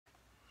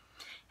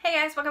Hey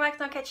guys, welcome back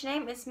to Catchy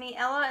Name. It's me,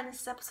 Ella, and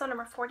this is episode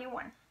number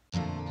 41.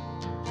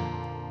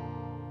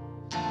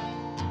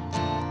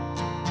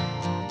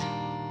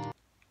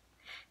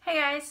 Hey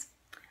guys,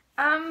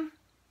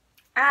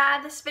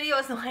 this video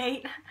is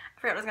late. I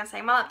forgot what I was gonna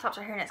say. My laptop's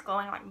right here and it's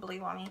glowing like blue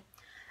on me.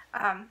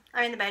 I'm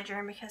in the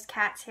bedroom because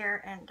Kat's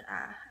here and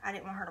I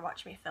didn't want her to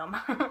watch me film.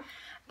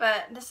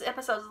 But this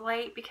episode's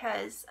late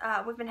because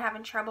we've been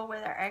having trouble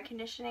with our air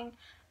conditioning,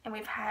 and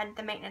we've had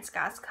the maintenance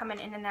guys coming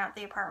in and out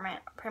the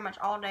apartment pretty much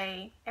all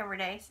day, every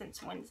day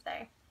since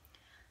Wednesday.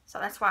 So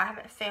that's why I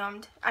haven't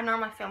filmed. I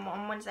normally film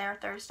on Wednesday or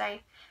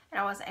Thursday, and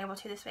I wasn't able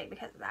to this week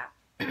because of that.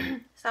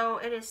 So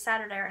it is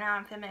Saturday right now.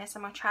 I'm filming this.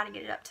 I'm going to try to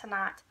get it up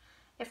tonight.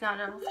 If not,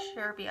 it'll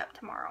sure be up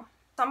tomorrow.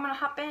 So I'm going to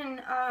hop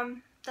in.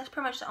 That's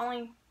pretty much the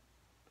only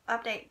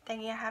update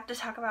thingy I have to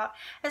talk about.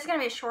 It's going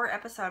to be a short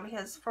episode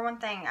because, for one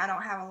thing, I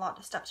don't have a lot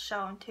of stuff to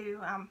show, and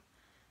two,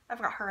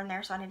 I've got her in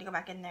there, so I need to go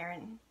back in there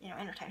and, you know,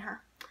 entertain her.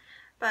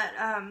 But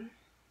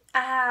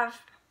I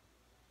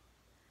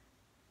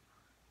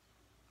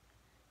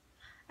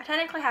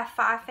technically have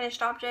 5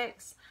 finished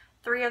objects.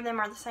 3 of them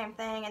are the same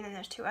thing, and then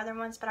there's 2 other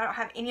ones, but I don't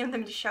have any of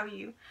them to show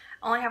you.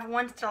 I only have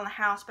one still in the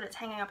house, but it's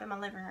hanging up in my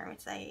living room.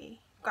 It's a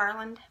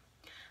garland.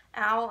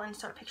 And I will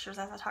insert pictures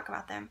as I talk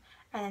about them.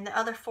 And then the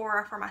other 4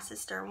 are for my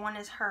sister. One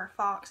is her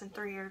fox, and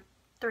 3 are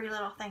 3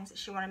 little things that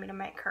she wanted me to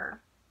make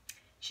her.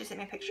 She sent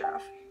me a picture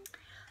of.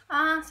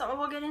 So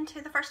we'll get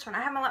into the first one.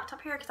 I have my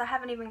laptop here because I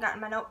haven't even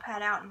gotten my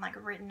notepad out and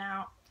like written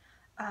out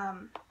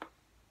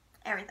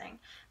everything.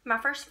 My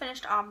first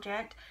finished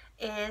object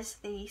is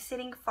the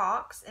Sitting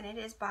Fox, and it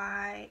is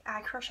by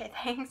I Crochet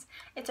Things.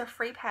 It's a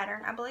free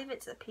pattern. I believe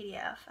it's a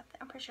PDF.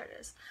 I'm pretty sure it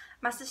is.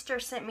 My sister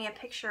sent me a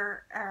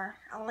picture, or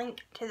a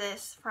link to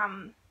this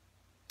from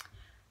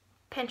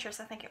Pinterest,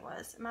 I think it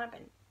was. It might have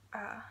been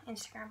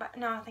Instagram, but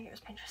no, I think it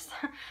was Pinterest.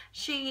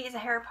 She is a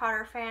Harry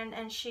Potter fan,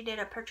 and she did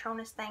a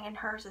Patronus thing, and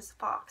hers is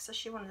fox, so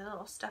she wanted a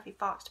little stuffy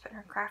fox to put in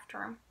her craft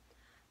room.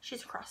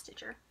 She's a cross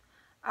stitcher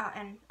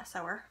and a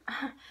sewer.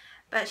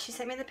 But she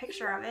sent me the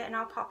picture of it, and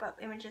I'll pop up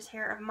images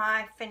here of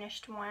my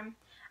finished one.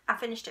 I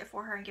finished it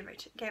for her and gave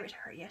it to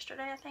her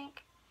yesterday, I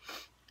think.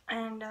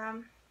 And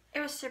it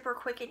was super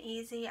quick and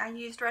easy. I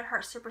used Red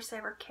Heart Super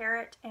Saver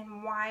Carrot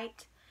and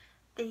white.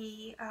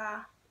 The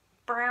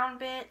brown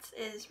bits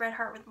is Red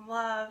Heart with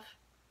Love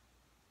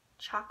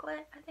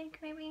Chocolate, I think,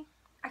 maybe.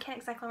 I can't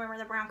exactly remember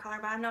the brown color,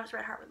 but I know it's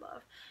Red Heart with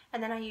Love.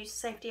 And then I used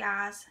Safety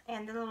Eyes,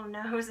 and the little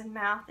nose and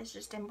mouth is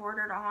just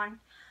embroidered on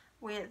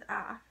with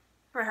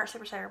Red Heart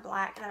Super Saver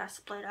Black that I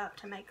split up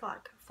to make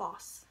like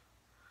floss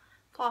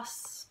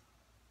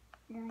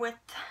with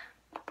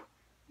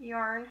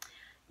yarn.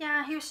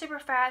 Yeah, he was super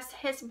fast.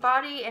 His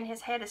body and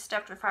his head is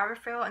stuffed with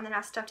fiberfill, and then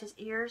I stuffed his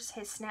ears,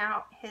 his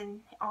snout,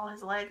 all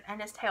his legs,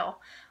 and his tail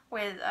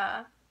with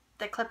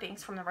the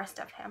clippings from the rest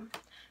of him.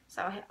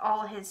 So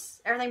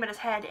everything but his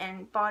head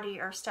and body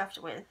are stuffed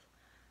with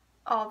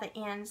all the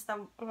ends,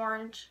 the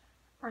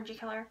orangey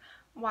color,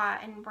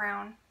 white and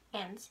brown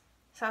ends.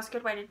 So it's a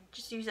good way to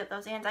just use up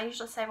those ends. I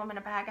usually save them in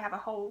a bag. I have a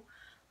whole,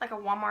 like a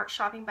Walmart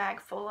shopping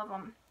bag full of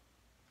them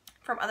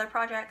from other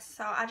projects.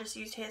 So I just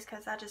used his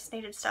because I just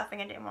needed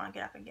stuffing and didn't want to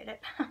get up and get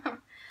it.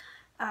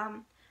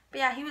 But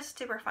yeah, he was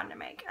super fun to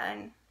make.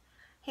 And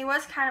he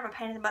was kind of a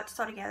pain in the butt to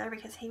sew together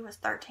because he was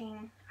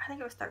 13. I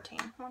think it was 13.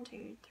 1,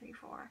 2, 3,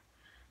 4,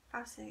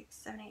 5, 6,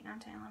 7, 8, 9,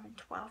 10, 11,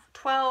 12.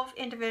 12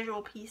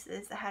 individual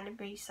pieces that had to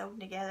be sewn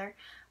together,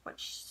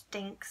 which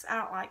stinks. I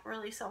don't like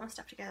really sewing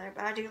stuff together,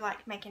 but I do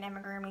like making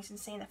amigurumis and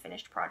seeing the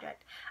finished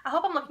project. I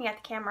hope I'm looking at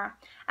the camera.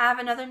 I have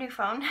another new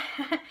phone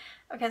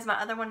because my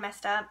other one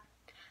messed up.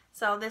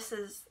 So this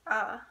is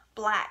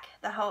black.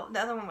 The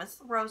other one was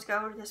rose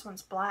gold. This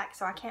one's black,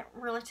 so I can't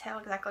really tell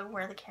exactly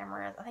where the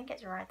camera is. I think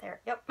it's right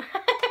there. Yep.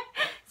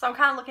 So I'm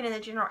kind of looking in the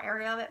general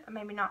area of it, but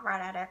maybe not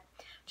right at it,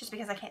 just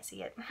because I can't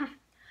see it.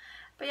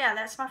 But yeah,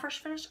 that's my first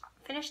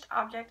finished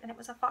object, and it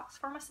was a fox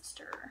for my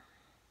sister.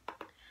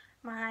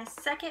 My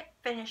second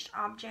finished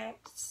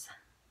objects,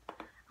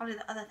 I'll do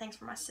the other things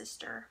for my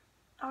sister.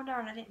 Oh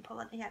darn, I didn't pull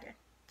it. Yeah, I did.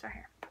 It's right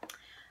here.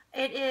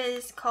 It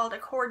is called a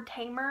cord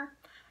tamer.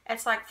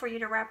 It's like for you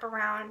to wrap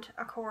around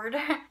a cord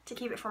to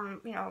keep it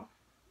from, you know,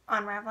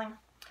 unraveling.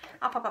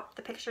 I'll pop up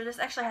the picture. This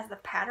actually has the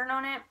pattern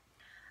on it.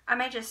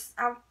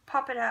 I'll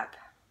pop it up.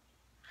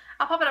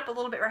 I'll pop it up a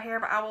little bit right here,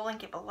 but I will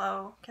link it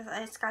below because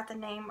it's got the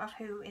name of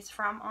who it's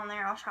from on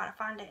there. I'll try to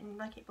find it and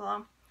link it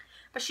below.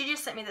 But she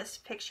just sent me this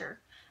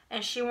picture,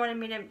 and she wanted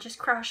me to just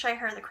crochet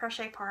her the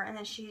crochet part, and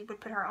then she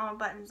would put her own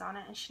buttons on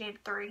it, and she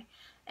needed 3,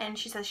 and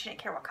she said she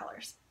didn't care what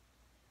colors.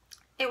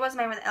 It was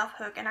made with elf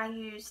hook, and I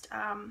used,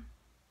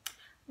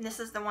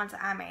 this is the ones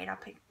that I made. I'll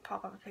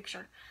pop up a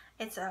picture.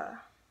 It's a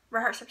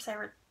Red Heart Super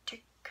Saver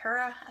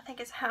Takura, I think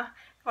is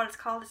what it's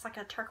called. It's like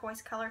a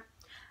turquoise color.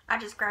 I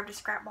just grabbed a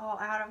scrap ball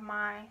out of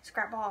my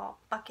scrap ball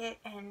bucket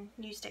and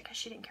used it because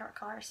she didn't care what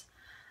colors.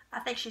 I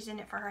think she's in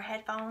it for her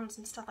headphones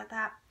and stuff like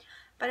that.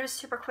 But it was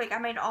super quick. I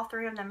made all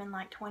 3 of them in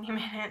like 20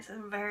 minutes. It's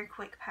a very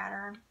quick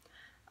pattern.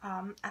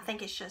 I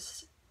think it's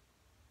just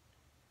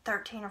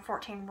 13 or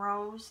 14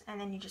 rows, and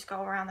then you just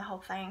go around the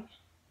whole thing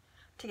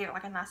to give it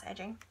like a nice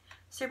edging.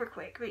 Super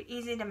quick, but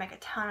easy to make a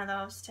ton of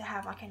those to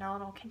have like in a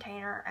little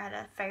container at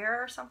a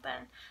fair or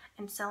something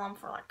and sell them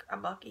for like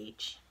 $1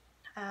 each,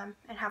 and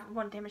have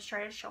one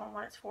demonstrated showing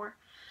what it's for.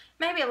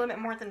 Maybe a little bit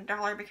more than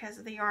 $1 because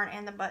of the yarn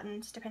and the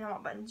buttons, depending on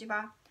what buttons you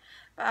buy.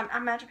 But I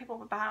imagine people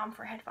would buy them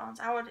for headphones.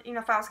 I would, you know,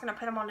 if I was going to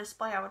put them on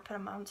display, I would put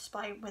them on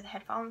display with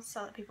headphones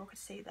so that people could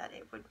see that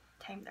it would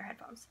tame their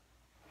headphones.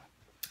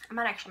 I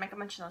might actually make a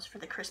bunch of those for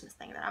the Christmas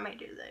thing that I may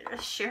do later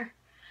this year.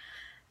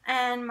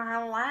 And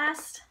my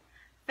last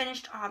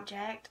finished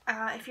object,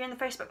 if you're in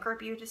the Facebook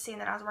group, you would have seen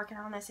that I was working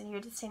on this and you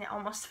would have seen it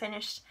almost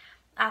finished.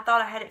 I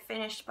thought I had it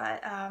finished,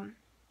 but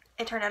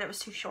it turned out it was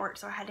too short,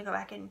 so I had to go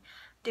back and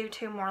do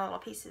 2 more little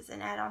pieces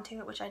and add on to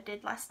it, which I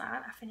did last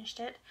night. I finished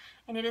it,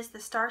 and it is the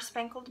Star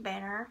Spangled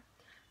Banner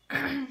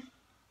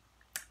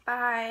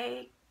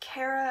by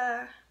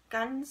Kara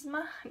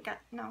Gunzma.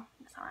 No,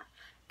 that's not right.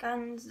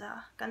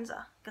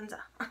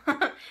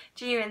 Gunza.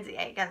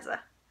 G-U-N-Z-A, Gunza.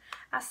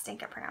 I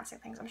stink at pronouncing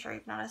things, I'm sure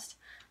you've noticed.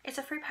 It's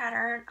a free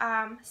pattern.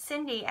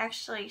 Cindy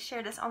actually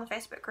shared this on the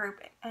Facebook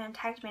group and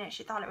tagged me in it.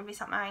 She thought it would be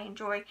something I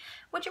enjoy,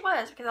 which it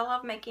was, because I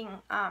love making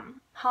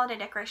holiday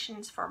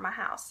decorations for my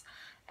house.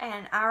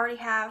 And I already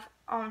have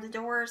on the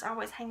doors, I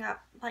always hang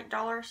up like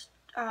Dollar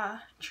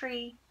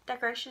Tree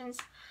decorations.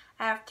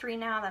 I have 3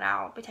 now that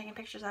I'll be taking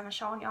pictures of and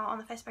showing y'all on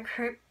the Facebook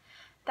group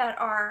that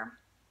are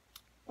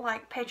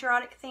like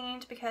patriotic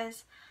themed,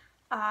 because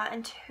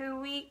in 2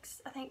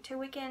 weeks, I think 2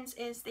 weekends,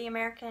 is the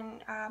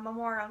American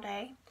Memorial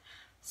Day.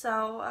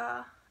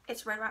 So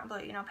it's red, white, and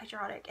blue, you know,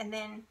 patriotic. And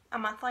then a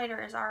month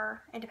later is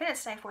our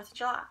Independence Day, 4th of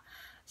July.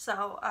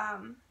 So,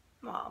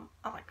 well,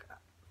 like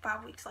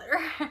 5 weeks later.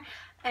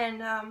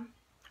 And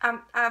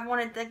I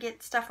wanted to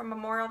get stuff from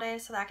Memorial Day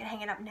so that I can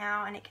hang it up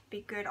now, and it could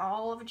be good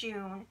all of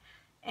June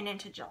and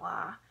into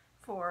July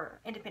for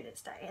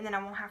Independence Day. And then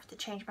I won't have to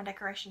change my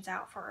decorations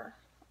out for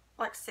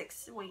like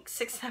 6 weeks,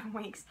 7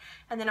 weeks.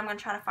 And then I'm going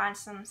to try to find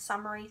some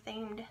summery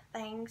themed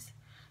things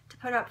to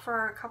put up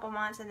for a couple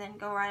months and then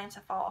go right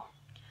into fall.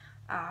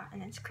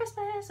 And then it's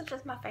Christmas, which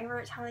is my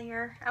favorite time of the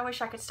year. I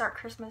wish I could start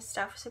Christmas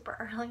stuff super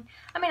early.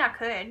 I mean, I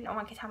could. No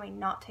one could tell me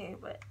not to,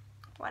 but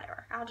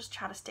whatever. I'll just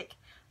try to stick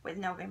with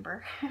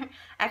November.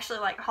 Actually,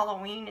 like,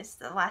 Halloween is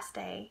the last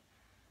day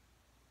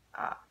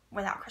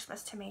without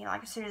Christmas to me.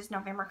 Like, as soon as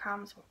November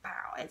comes,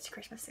 wow, it's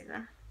Christmas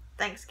season.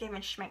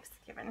 Thanksgiving,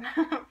 schmanksgiving.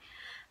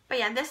 But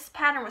yeah, this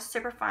pattern was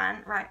super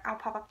fun. Right, I'll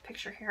pop up a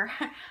picture here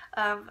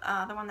of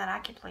the one that I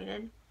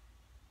completed.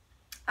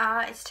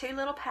 It's 2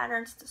 little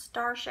patterns. It's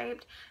star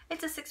shaped.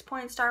 It's a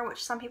 6-pointed star,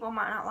 which some people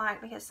might not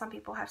like because some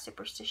people have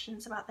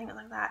superstitions about things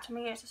like that. To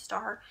me, it's a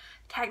star.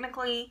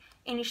 Technically,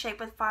 any shape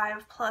with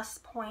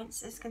 5+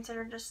 points is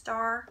considered a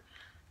star,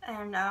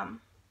 and I'm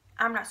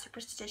not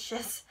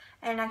superstitious.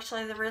 And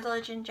actually, the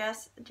religion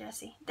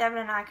Devin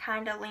and I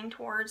kind of lean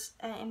towards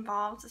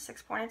involves a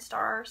 6-pointed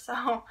star,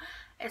 so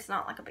it's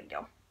not like a big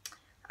deal.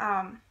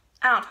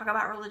 I don't talk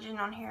about religion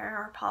on here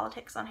or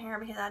politics on here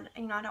because I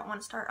don't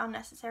want to start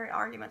unnecessary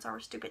arguments over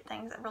stupid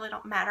things that really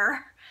don't matter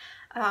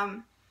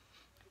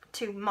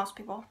to most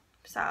people.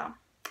 So,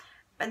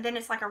 but then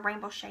it's like a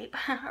rainbow shape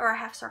or a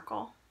half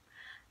circle.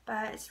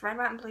 But it's red,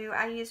 white, and blue.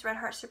 I use Red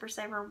Heart Super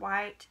Saver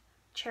white,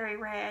 cherry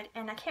red,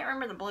 and I can't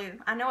remember the blue.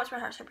 I know it's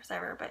Red Heart Super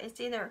Saver, but it's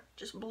either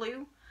just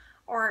blue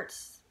or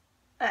it's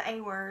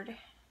a word.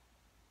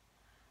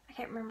 I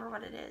can't remember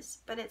what it is,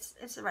 but it's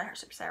the Red Heart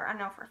Super Saver. I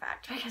know for a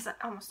fact because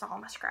almost all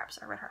my scraps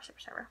are Red Heart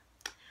Super Saver.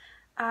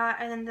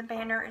 And then the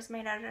banner is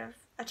made out of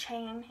a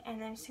chain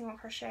and then single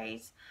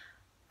crochets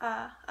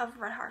of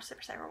Red Heart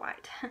Super Saver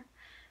white.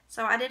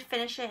 So I did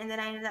finish it, and then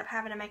I ended up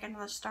having to make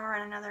another star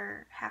and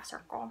another half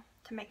circle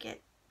to make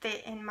it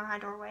fit in my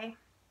doorway.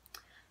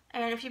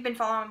 And if you've been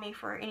following me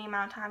for any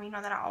amount of time, you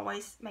know that I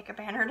always make a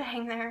banner to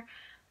hang there.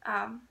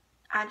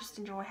 I just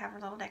enjoy having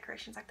little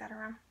decorations like that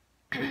around.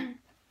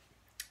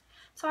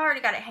 So I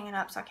already got it hanging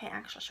up, so I can't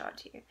actually show it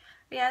to you.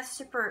 But yeah, it's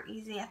super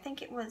easy. I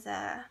think it was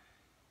an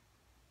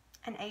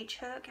H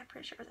hook. I'm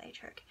pretty sure it was H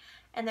hook.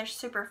 And they're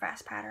super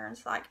fast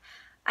patterns. Like,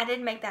 I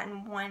did make that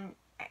in one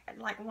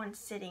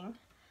sitting.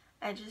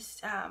 I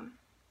just,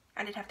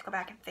 I did have to go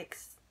back and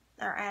fix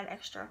or add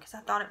extra because I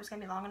thought it was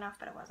going to be long enough,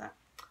 but it wasn't.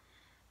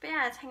 But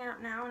yeah, it's hanging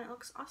up now and it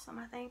looks awesome,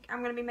 I think.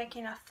 I'm going to be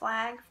making a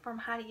flag from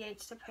Heidi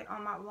Yates to put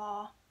on my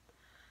wall.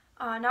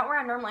 Not where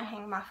I normally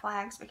hang my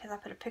flags because I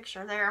put a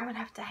picture there. I'm going to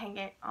have to hang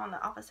it on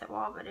the opposite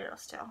wall, but it'll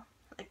still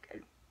look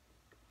good.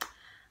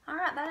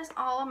 Alright, that is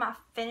all of my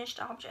finished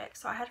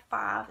objects. So I had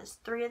 5. It's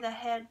 3 of the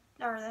head,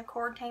 or the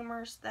cord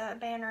tamers, the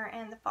banner,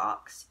 and the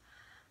fox.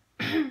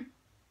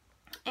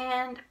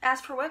 And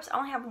as for whips, I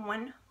only have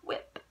 1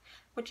 whip,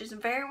 which is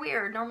very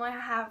weird. Normally I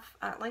have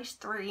at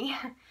least 3.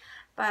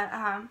 But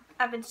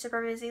I've been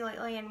super busy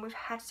lately, and we've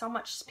had so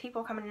much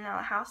people coming in and out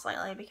of the house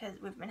lately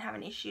because we've been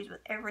having issues with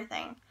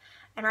everything.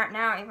 And right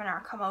now, even our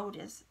commode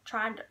is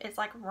it's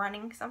like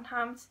running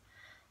sometimes.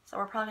 So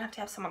we're probably going to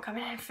have someone come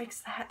in and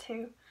fix that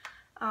too.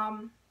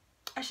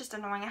 It's just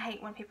annoying. I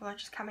hate when people are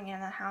just coming in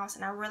the house,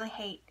 and I really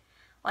hate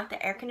like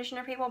the air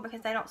conditioner people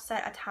because they don't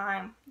set a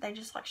time. They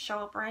just like show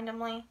up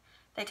randomly.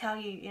 they tell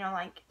you, you know,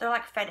 like, they're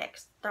like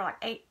FedEx. They're like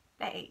 8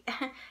 to 8.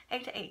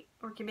 8 to 8.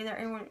 Or it can be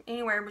there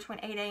anywhere between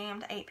 8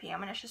 a.m. to 8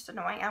 p.m. And it's just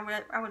annoying.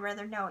 I would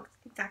rather know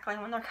exactly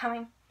when they're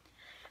coming.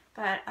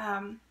 But,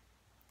 and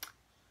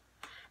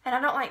I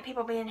don't like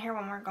people being here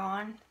when we're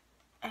gone.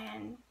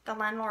 And the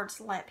landlords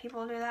let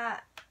people do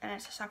that. And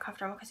it's just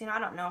uncomfortable because, you know, I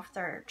don't know if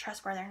they're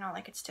trustworthy or not.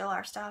 They could steal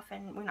our stuff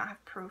and we not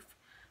have proof.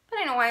 But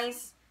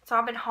anyways, so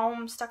I've been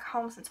home, stuck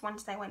home since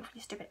Wednesday waiting for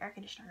these stupid air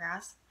conditioner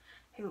guys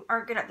who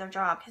aren't good at their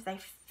job because they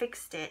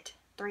fixed it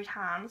 3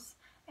 times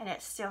and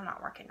it's still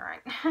not working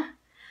right.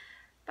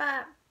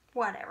 But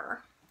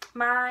whatever.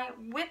 My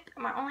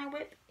only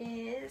whip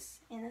is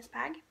in this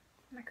bag,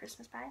 my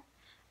Christmas bag.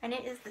 And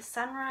it is the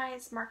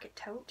Sunrise Market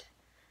Tote.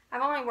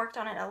 I've only worked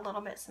on it a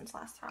little bit since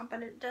last time,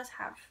 but it does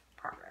have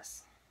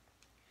progress.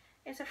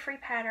 It's a free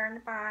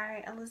pattern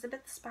by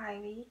Elizabeth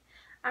Spivey.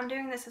 I'm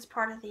doing this as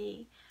part of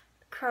the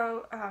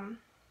crochet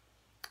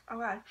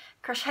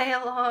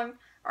along,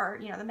 or,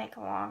 you know, the make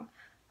along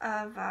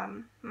of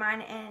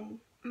mine and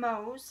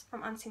Mo's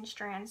from Unseen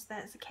Strands.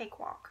 That is a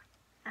cakewalk.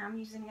 I'm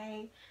using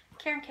a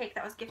Caron cake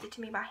that was gifted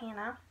to me by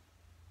Hannah.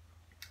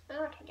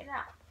 Oh, I can't get it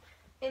out.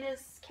 It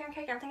is Caron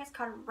cake. I think it's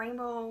called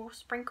Rainbow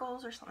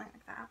Sprinkles or something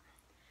like that.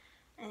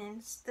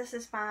 And this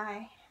is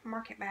my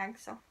market bag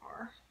so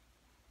far.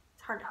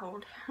 It's hard to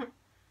hold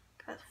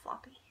because it's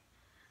floppy.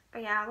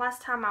 But yeah,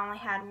 last time I only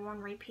had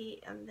 1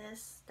 repeat of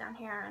this down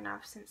here, and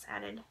I've since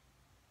added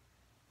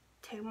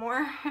 2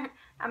 more.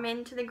 I'm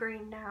into the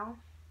green now.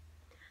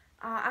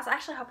 I was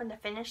actually hoping to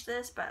finish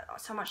this, but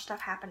so much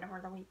stuff happened over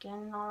the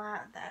weekend and all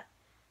that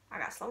I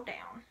got slowed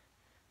down.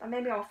 But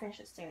maybe I'll finish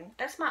it soon.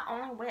 That's my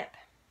only whip,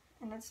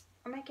 and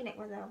I'm making it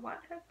with a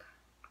what hook?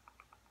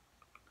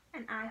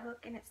 An eye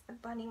hook, and it's the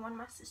bunny one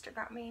my sister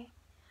got me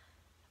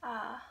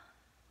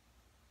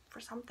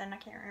for something. I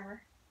can't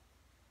remember.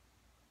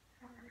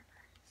 I don't remember.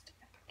 Stick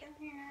that back in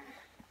here.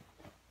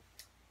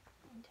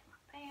 Into my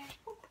bag.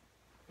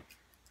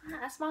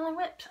 That's my only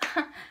whip.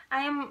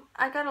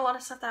 I got a lot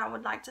of stuff that I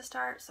would like to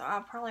start, so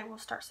I probably will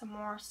start some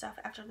more stuff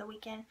after the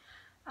weekend.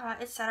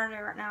 It's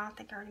Saturday right now. I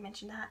think I already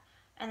mentioned that.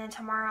 And then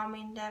tomorrow,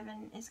 me and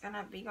Devin is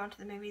gonna be going to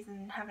the movies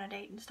and having a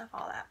date and stuff,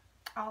 all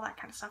that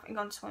kind of stuff, and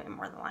going swimming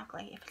more than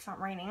likely if it's not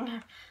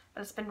raining.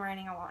 But it's been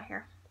raining a lot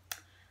here.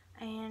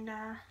 And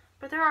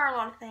but there are a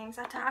lot of things.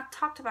 I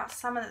talked about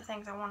some of the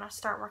things I want to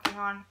start working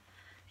on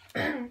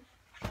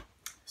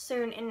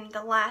soon in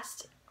the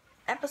last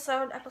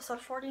episode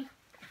 40.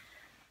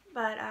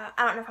 But I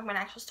don't know if I'm going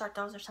to actually start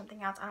those or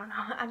something else. I don't know.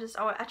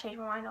 I change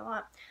my mind a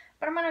lot.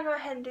 But I'm going to go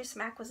ahead and do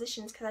some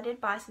acquisitions because I did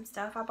buy some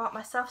stuff. I bought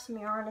myself some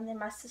yarn, and then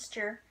my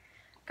sister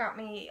got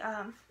me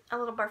a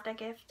little birthday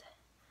gift.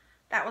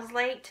 That was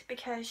late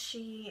because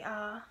she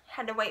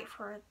had to wait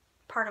for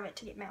part of it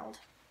to get mailed.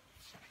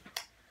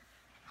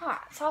 Alright,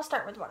 so I'll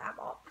start with what I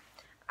bought.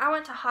 I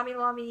went to Hobby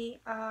Lobby,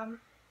 I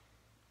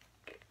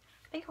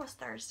think it was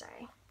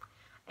Thursday,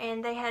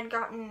 and they have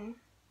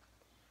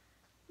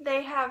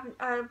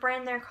a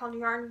brand there called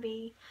Yarn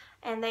Bee,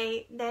 and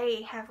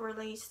they have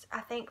released,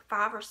 I think,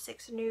 5 or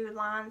 6 new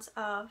lines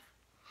of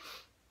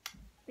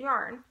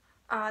yarn.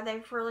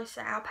 They've released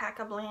an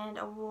alpaca blend,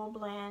 a wool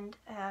blend,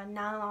 a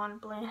nylon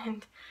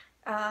blend,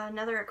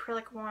 another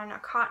acrylic one, a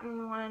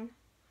cotton one,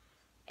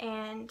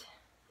 and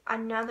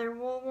another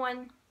wool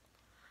one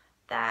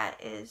that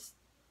is,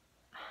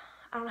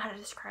 I don't know how to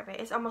describe it.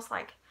 It's almost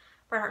like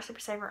Red Heart Super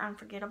Saver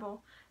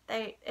Unforgettable.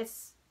 I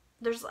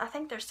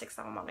think there's 6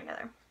 of them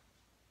altogether.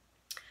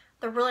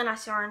 They're really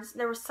nice yarns.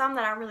 There were some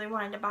that I really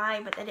wanted to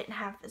buy, but they didn't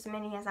have as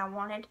many as I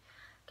wanted,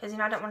 because, you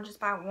know, I don't want to just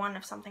buy one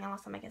of something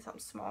unless I'm making something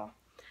small.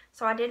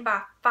 So I did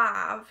buy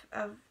 5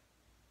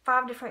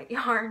 different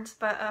yarns,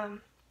 but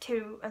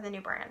 2 of the new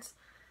brands,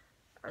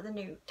 or the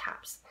new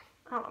types.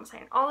 I don't know what I'm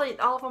saying. All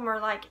of them are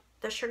like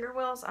the sugar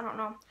wheels. I don't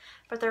know,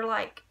 but they're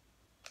like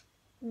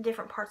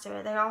different parts of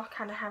it. They all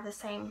kind of have the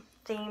same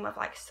theme of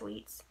like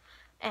sweets.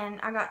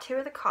 And I got 2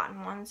 of the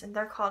cotton ones, and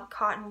they're called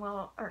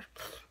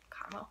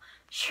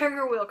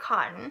Sugar Wheel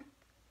Cotton.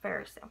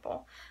 Very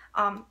simple.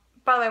 By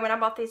the way, when I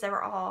bought these, they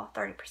were all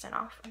 30%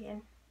 off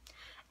again.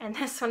 And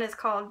this one is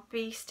called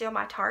Be Still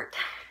My Tart.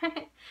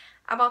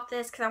 I bought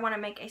this because I want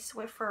to make a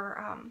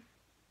Swiffer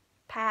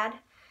pad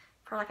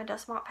for like a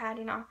dust mop pad,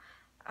 you know,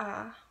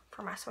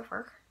 for my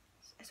Swiffer.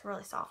 It's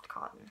really soft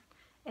cotton.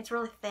 It's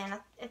really thin. I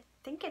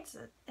think it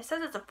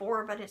says it's a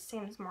 4, but it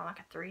seems more like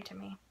a 3 to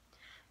me.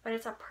 But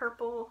it's a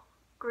purple,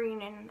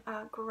 green, and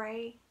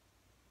gray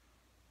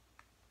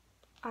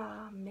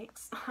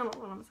mix. I don't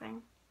know what I'm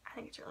saying. I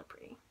think it's really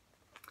pretty.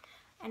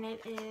 And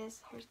it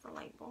is, here's the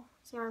label.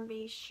 It's Yarn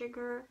Bee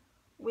Sugar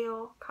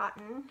Wheel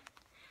Cotton.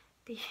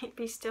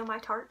 Be Still My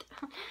Tart.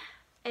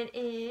 It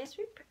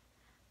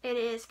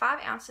is 5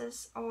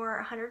 ounces or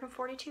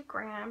 142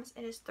 grams.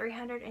 It is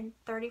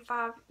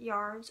 335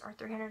 yards or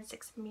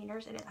 306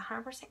 meters. It is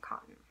 100%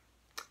 cotton.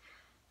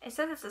 It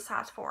says it's a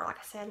size 4, like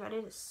I said, but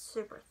it is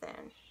super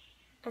thin.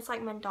 It's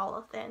like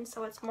mandala thin,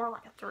 so it's more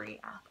like a 3,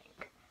 I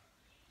think.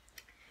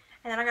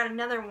 And then I got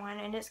another one,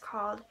 and it's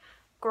called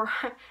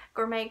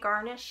Gourmet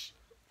Garnish.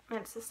 And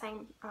it's the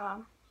same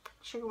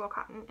sugar wool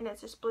cotton, and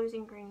it's just blues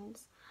and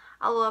greens.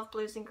 I love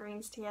blues and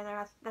greens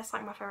together. That's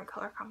like my favorite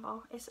color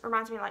combo. It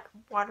reminds me of like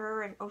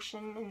water and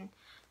ocean, and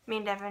me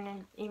and Devin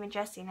and even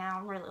Jessie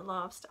now really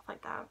love stuff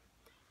like that.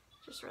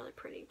 Just really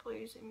pretty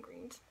blues and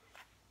greens.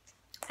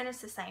 And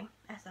it's the same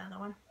as the other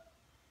one.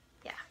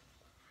 Yeah.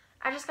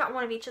 I just got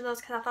one of each of those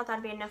because I thought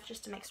that'd be enough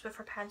just to make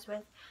Swiffer pads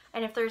with.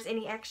 And if there's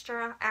any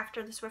extra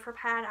after the Swiffer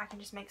pad, I can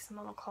just make some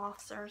little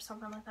cloths or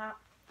something like that.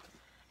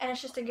 And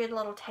it's just a good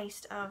little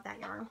taste of that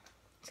yarn.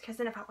 Because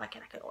then if I like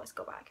it, I could always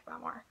go back and buy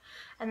more.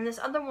 And this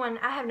other one,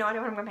 I have no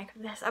idea what I'm going to make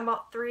with this. I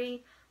bought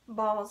 3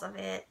 balls of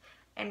it.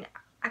 And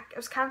I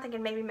was kind of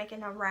thinking maybe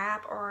making a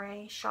wrap or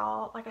a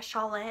shawl, like a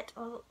shawlette,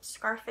 a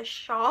scarfish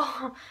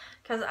shawl.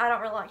 Because I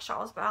don't really like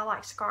shawls, but I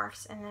like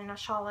scarves. And then a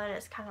shawlette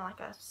is kind of like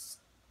a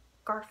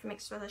scarf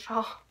mixed with a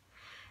shawl.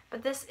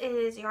 But this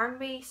is Yarn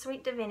Bee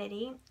Sweet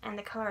Divinity, and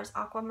the color is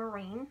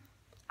Aquamarine.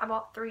 I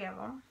bought 3 of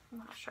them.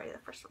 I'll show you the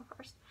first one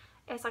first.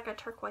 It's like a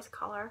turquoise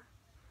color.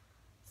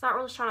 It's not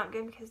really showing up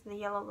good because of the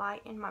yellow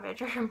light in my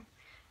bedroom.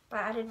 But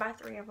I did buy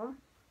 3 of them.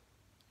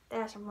 They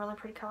have some really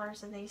pretty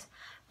colors of these.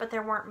 But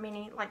there weren't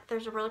many. Like,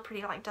 there's a really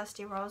pretty, like,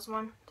 dusty rose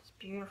one. It's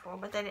beautiful.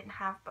 But they didn't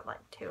have but, like,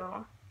 2 of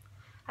them.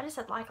 I just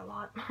said like a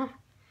lot.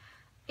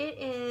 It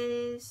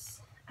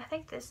is, I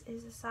think this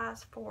is a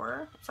size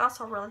 4. It's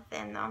also really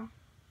thin, though.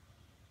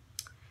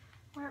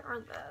 Where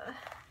are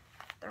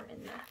they're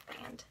in the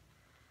band.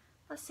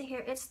 Let's see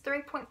here. It's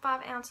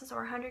 3.5 ounces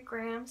or 100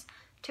 grams.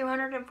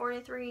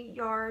 243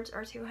 yards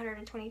or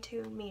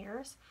 222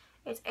 meters.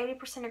 It's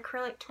 80%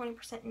 acrylic,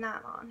 20%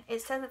 nylon.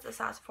 It says it's a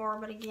size 4,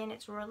 but again,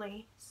 it's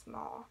really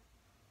small.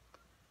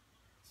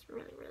 It's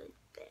really, really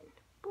thin.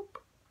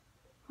 Boop.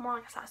 More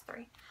like a size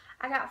 3.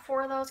 I got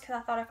 4 of those because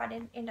I thought if I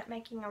didn't end up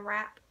making a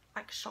wrap,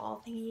 like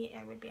shawl thingy,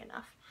 it would be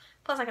enough.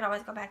 Plus, I could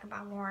always go back and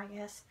buy more, I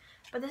guess.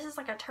 But this is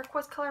like a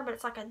turquoise color, but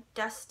it's like a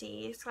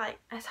dusty. It's like,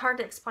 it's hard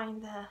to explain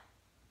the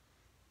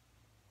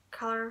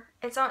color.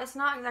 It's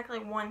not exactly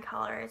one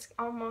color. It's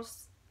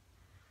almost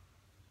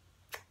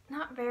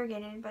not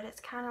variegated, but it's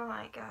kind of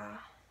like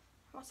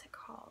what's it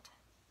called?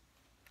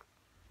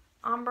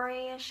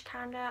 Ombre-ish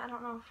kind of. I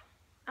don't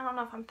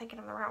know if I'm thinking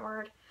of the right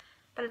word,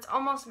 but it's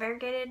almost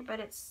variegated, but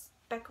it's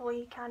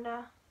speckly kind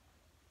of.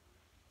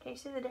 Can you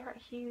see the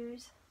different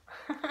hues?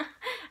 I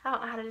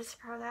don't know how to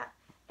describe that.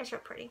 It's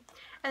real pretty.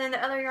 And then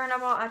the other yarn I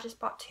bought, I just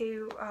bought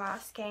 2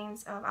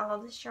 skeins of I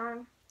Love This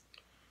Yarn.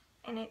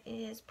 And it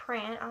is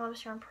print. I love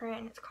this yarn print,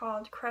 and it's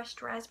called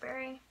Crushed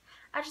Raspberry.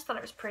 I just thought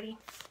it was pretty.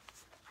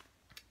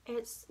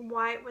 It's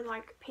white with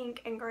like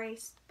pink and gray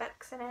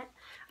specks in it.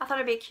 I thought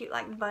it'd be a cute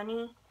like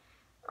bunny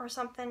or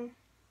something.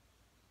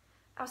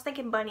 I was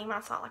thinking bunny when I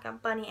saw like a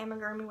bunny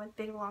amigurumi with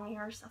big long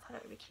ears. I thought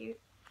it would be cute.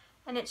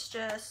 And it's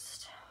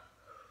just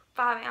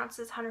 5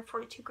 ounces,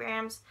 142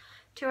 grams,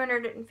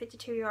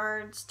 252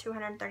 yards,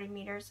 230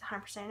 meters,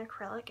 100%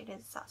 acrylic. It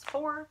is size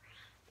 4,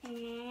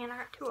 and I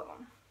got 2 of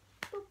them.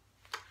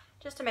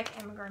 Just to make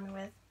an amigurumi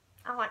with.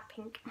 I like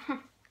pink.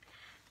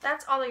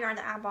 That's all the yarn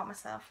that I bought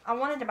myself. I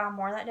wanted to buy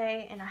more that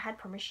day, and I had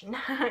permission.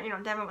 You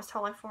know, Devin was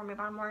totally for me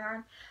buying more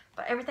yarn.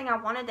 But everything I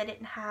wanted, they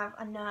didn't have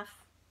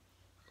enough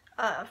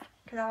of.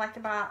 Because I like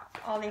to buy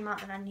all the amount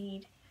that I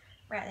need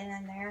right then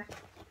and there.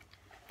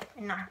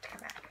 And not have to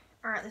come back.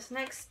 Alright, this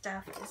next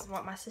stuff is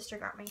what my sister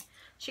got me.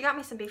 She got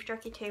me some beef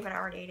jerky too, but I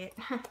already ate it.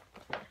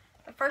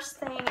 The first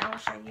thing I will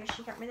show you,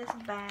 she got me this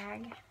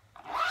bag.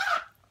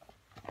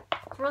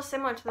 It's real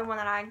similar to the one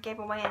that I gave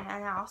away, and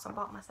I also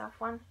bought myself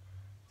one.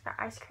 It's got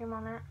ice cream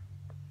on it.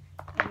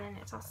 And then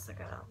it's also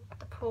got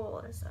the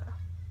pool is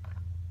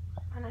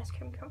an ice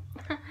cream cone.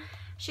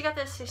 She got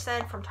this, she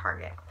said, from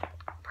Target.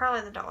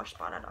 Probably the dollar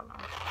spot, I don't know.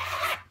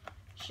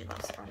 She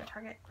loves from the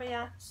Target. But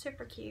yeah,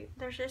 super cute.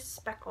 There's just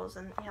speckles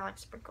and, yeah, like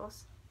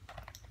sprinkles.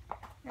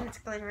 And it's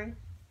glittery.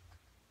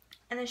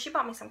 And then she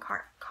bought me some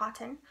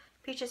cotton.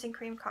 Peaches and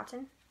cream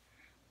cotton.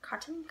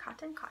 Cotton.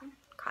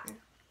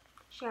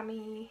 She got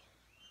me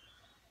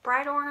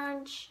bright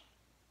orange,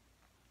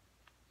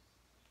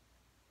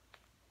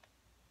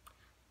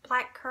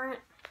 black currant,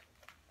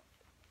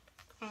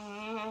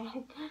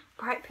 and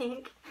bright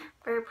pink.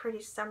 Very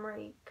pretty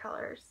summery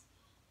colors.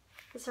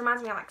 This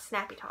reminds me of like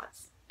Snappy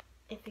Tots.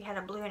 If you had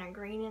a blue and a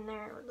green in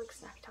there, it would look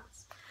Snappy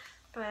Tots.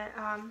 But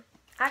I've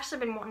actually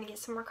been wanting to get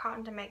some more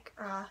cotton to make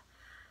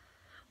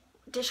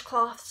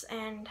dishcloths,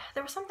 and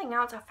there was something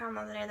else I found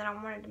the other day that I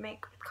wanted to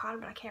make with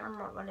cotton, but I can't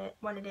remember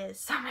what it is.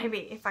 So maybe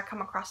if I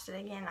come across it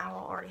again, I will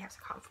already have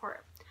some cotton for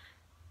it.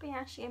 But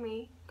yeah, she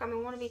got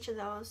me one of each of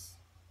those.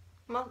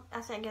 Well,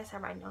 I guess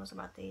everybody knows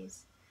about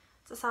these.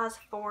 It's a size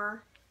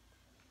 4.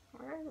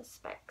 Where are the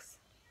specs?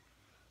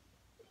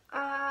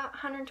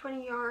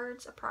 120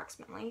 yards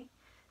approximately.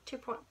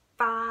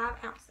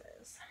 2.5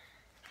 ounces.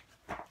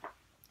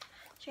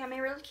 She got me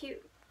a really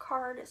cute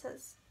card. It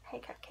says,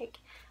 "Hey Cupcake."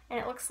 And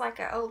it looks like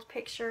an old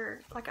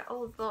picture, like an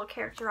old little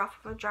character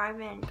off of a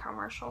drive-in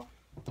commercial.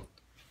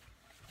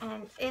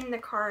 And in the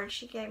card,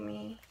 she gave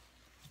me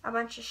a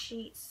bunch of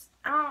sheets.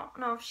 I don't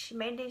know if she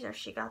made these or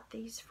she got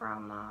these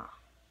from, I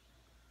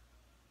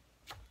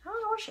don't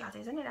know where she got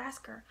these. I need to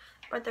ask her.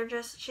 But they're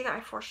just, she got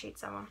me 4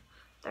 sheets of them.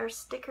 There's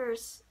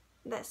stickers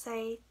that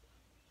say,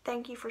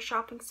 "Thank you for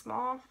shopping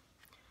small."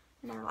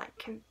 And they're like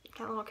kind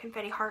of little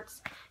confetti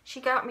hearts. She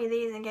got me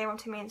these and gave them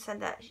to me and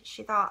said that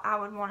she thought I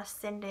would want to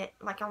send it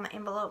like on the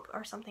envelope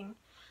or something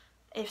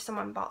if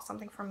someone bought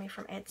something from me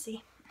from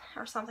Etsy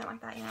or something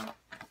like that, you know.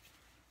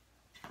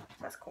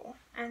 That's cool.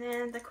 And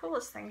then the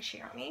coolest thing she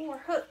got me were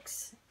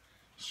hooks.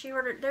 She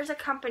ordered, there's a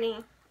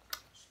company,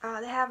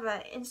 they have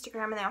an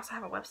Instagram and they also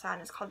have a website,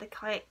 and it's called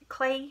the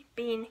Clay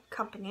Bean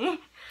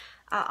Company.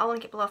 I'll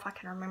link it below if I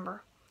can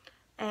remember.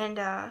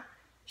 And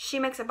she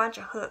makes a bunch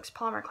of hooks,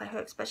 polymer clay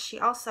hooks, but she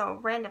also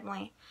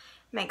randomly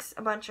makes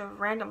a bunch of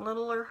random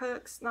littler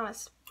hooks, not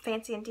as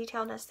fancy and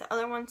detailed as the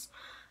other ones,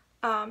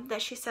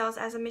 that she sells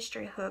as a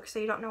mystery hook, so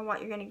you don't know what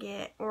you're going to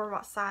get or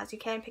what size. You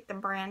can pick the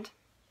brand,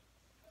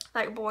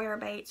 like Boyer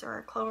Bates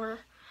or Clover,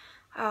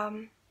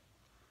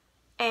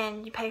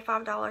 and you pay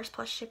 $5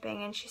 plus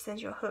shipping, and she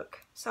sends you a hook.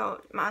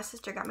 So my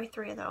sister got me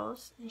 3 of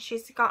those, and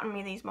she's gotten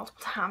me these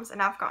multiple times,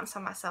 and I've gotten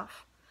some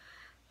myself.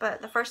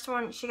 But the first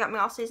one, she got me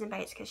all Susan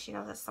Bates because she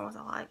knows that's the ones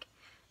I like.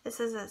 This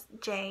is a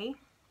J,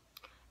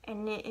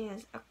 and it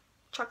is a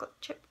chocolate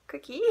chip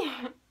cookie,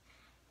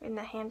 and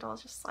the handle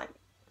is just like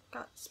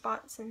got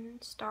spots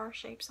and star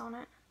shapes on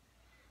it.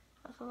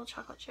 That's a little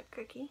chocolate chip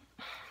cookie.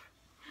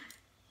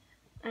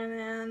 And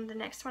then the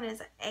next one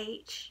is an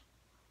H,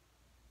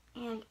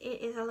 and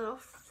it is a little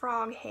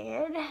frog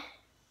head,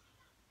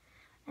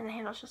 and the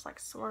handle's just like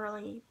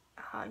swirly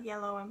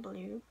yellow and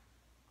blue.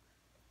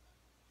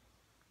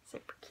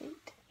 Super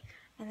cute.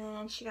 And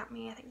then she got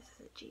me, I think this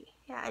is a G.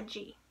 Yeah, a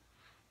G.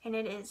 And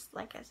it is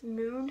like a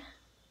moon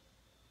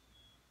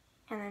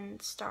and then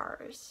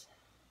stars.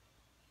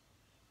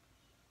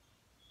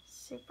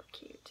 Super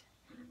cute.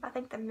 I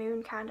think the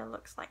moon kind of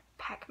looks like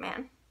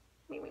Pac-Man.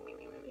 But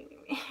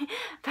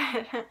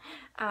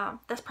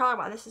that's probably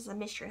why this is a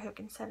mystery hook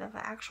instead of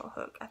an actual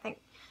hook. I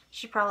think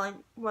she probably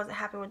wasn't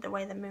happy with the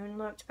way the moon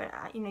looked, but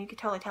you know, you could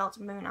totally tell it's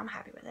a moon. I'm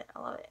happy with it. I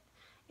love it.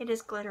 It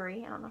is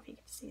glittery. I don't know if you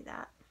can see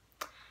that.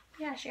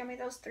 Yeah, she got me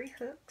those 3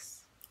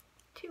 hooks.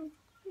 2.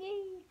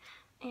 Yay!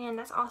 And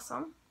that's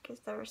awesome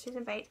because they're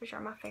Susan Bates, which are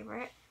my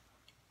favorite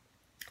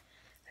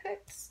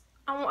hooks.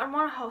 I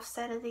want a whole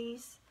set of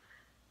these,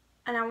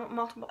 and I want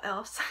multiple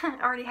elves. I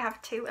already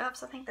have 2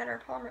 elves, I think, that are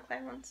polymer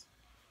clay ones.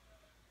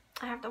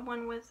 I have the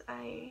one with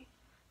a,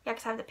 yeah,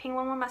 because I have the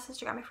penguin one my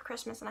sister got me for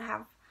Christmas, and I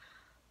have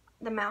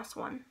the mouse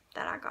one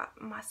that I got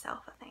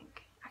myself, I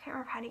think. I can't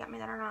remember if Hattie got me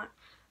that or not.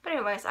 But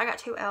anyways, I got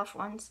 2 elf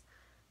ones.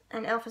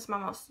 And elf is my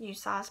most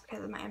used size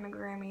because of my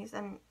amigurumis,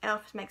 and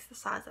elf makes the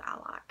size that I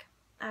like.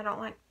 I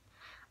don't like,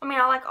 I mean,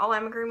 I like all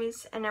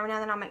amigurumis, and every now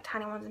and then I'll make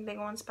tiny ones and big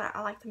ones, but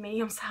I like the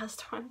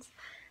medium-sized ones.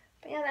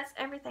 But yeah, that's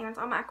everything. That's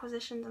all my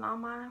acquisitions and all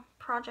my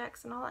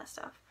projects and all that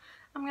stuff.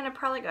 I'm going to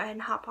probably go ahead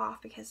and hop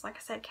off because, like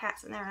I said,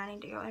 Kat's in there and I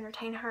need to go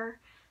entertain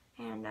her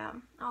and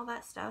all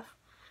that stuff.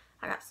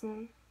 I got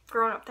some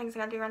grown-up things I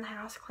got to do around the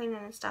house,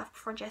 cleaning and stuff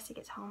before Jesse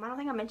gets home. I don't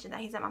think I mentioned that.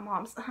 He's at my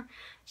mom's.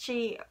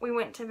 We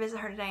went to visit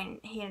her today, and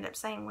he ended up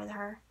staying with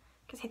her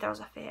because he throws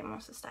a fit and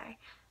wants to stay.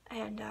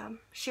 And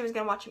she was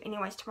going to watch him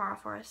anyways tomorrow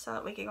for us so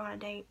that we could go on a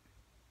date.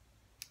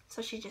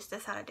 So she just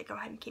decided to go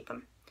ahead and keep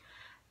him.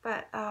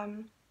 But, yeah,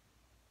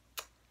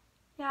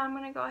 I'm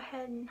going to go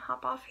ahead and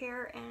hop off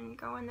here and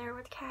go in there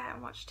with Kat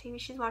and watch TV.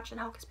 She's watching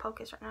Hocus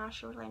Pocus right now.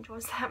 She really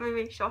enjoys that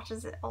movie. She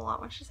watches it a lot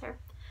when she's here.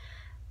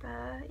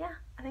 But yeah,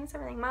 I think that's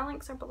everything. My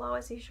links are below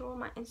as usual.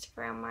 My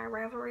Instagram, my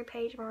Ravelry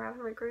page, my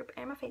Ravelry group,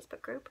 and my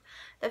Facebook group.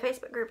 The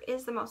Facebook group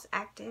is the most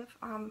active.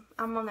 I'm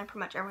on there pretty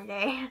much every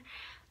day,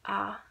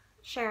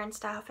 sharing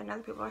stuff, and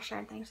other people are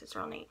sharing things. It's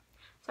real neat.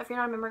 So if you're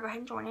not a member, go ahead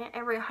and join it.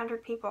 Every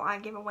 100 people, I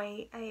give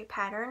away a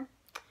pattern,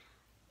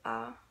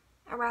 a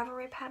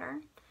Ravelry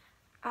pattern.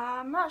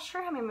 I'm not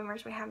sure how many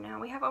members we have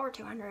now. We have over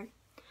 200.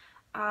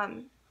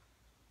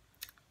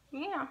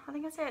 Yeah, I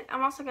think that's it.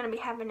 I'm also going to be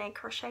having a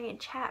crochet and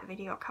chat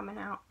video coming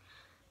out.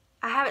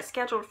 I have it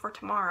scheduled for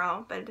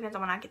tomorrow, but it depends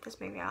on when I get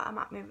this movie out. I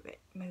might move it,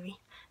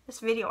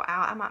 this video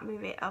out. I might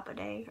move it up a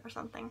day or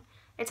something.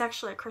 It's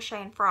actually a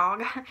crocheting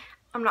frog.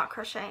 I'm not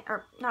crocheting,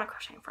 or not a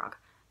crocheting frog.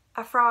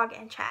 A frog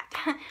and chat.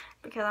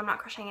 Because I'm not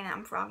crocheting it,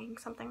 I'm frogging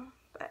something.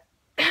 But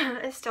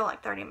it's still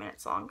like 30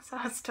 minutes long, so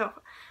it's still,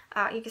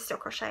 you can still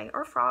crochet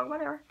or frog,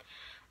 whatever.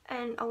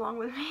 And along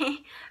with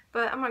me.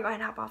 But I'm going to go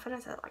ahead and hop off it. I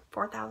said it like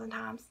 4,000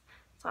 times.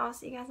 So I'll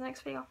see you guys in the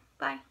next video.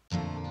 Bye.